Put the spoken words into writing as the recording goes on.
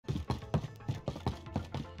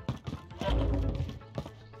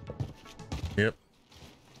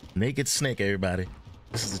Naked snake, everybody.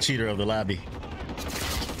 This is the cheater of the lobby.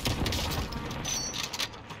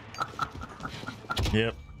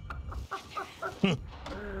 Yep.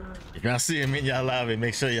 If y'all see him in y'all lobby,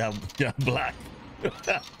 make sure y'all block. Look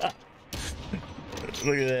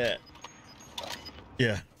at that.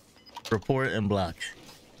 Yeah. Report and block.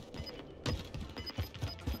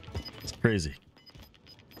 It's crazy.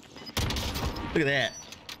 Look at that.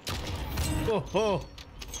 Oh, oh.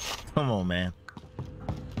 Come on, man.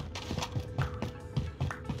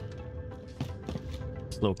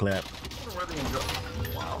 Slow clap.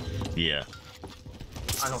 Wow. Yeah.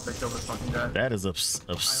 I hope they kill this fucking guy. That is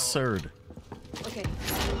absurd. Okay,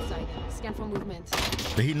 inside. Scan for movement.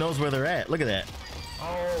 But he knows where they're at. Look at that.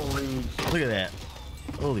 Holy. Look at that.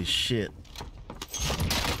 Holy shit.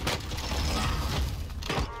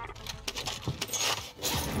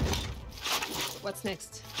 What's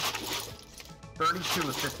next? 32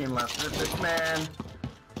 with 15 left. This man.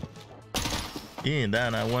 He ain't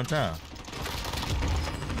dying at one time.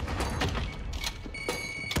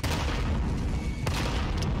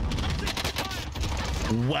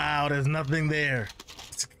 Wow, there's nothing there.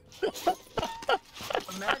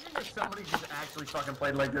 Imagine if somebody just actually fucking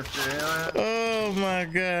played like this, dude. Oh my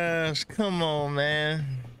gosh. Come on, man.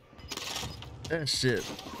 That shit.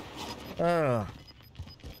 Oh.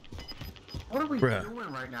 What are we Bruh.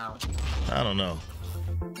 doing right now? I don't know.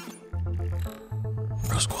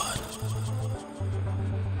 Bro squad.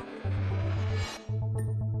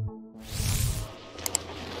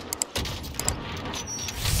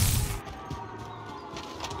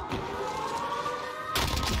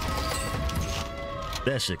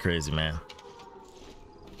 That shit crazy, man.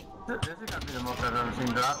 This is gonna be the most I've ever seen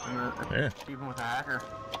dropped, Yeah. even with a hacker.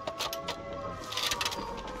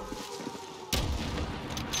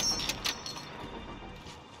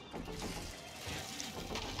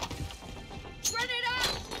 Run it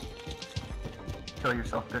up! Kill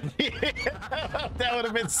yourself, bitch. That would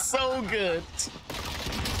have been so good.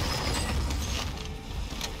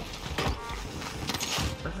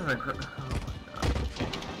 This is a good.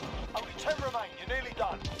 Only 10 remain. You're nearly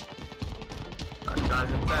done. Guys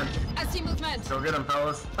in 10. I see movement. Go get him,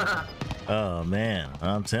 fellas. Oh man,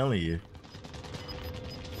 I'm telling you.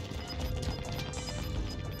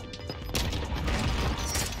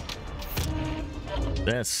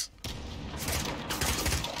 That's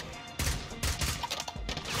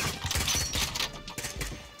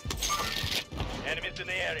Enemies in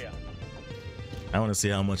the area. I want to see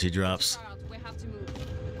how much he drops. We have to move.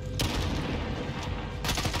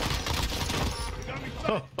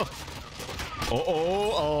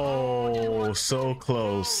 Oh, so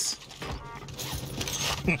close.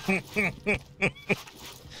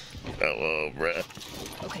 Hello, bruh.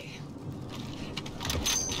 Okay.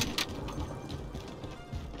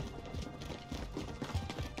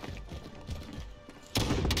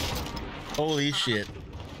 Holy shit.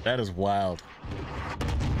 That is wild.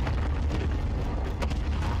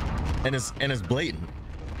 And it's blatant.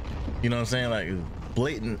 You know what I'm saying? Like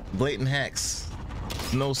blatant hacks.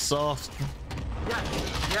 No soft. Yes,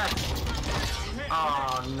 yes.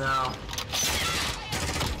 Oh no.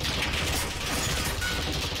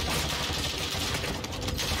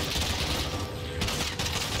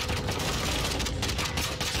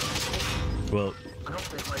 Well, I hope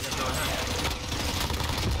they play this on him.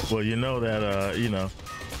 well, you know that you know.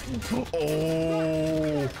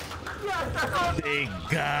 Oh, they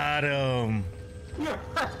got him.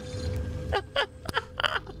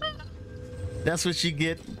 That's what you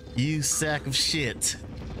get, you sack of shit.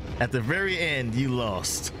 At the very end, you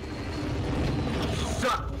lost.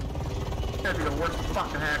 Suck. That'd be the worst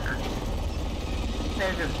fucking hacker.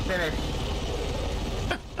 They just finished.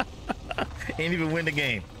 Ain't even win the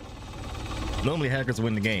game. Normally hackers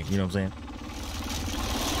win the game, you know what I'm saying?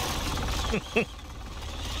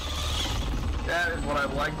 That is what I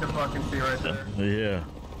like to fucking see right there. Yeah.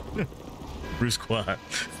 Brewsquad.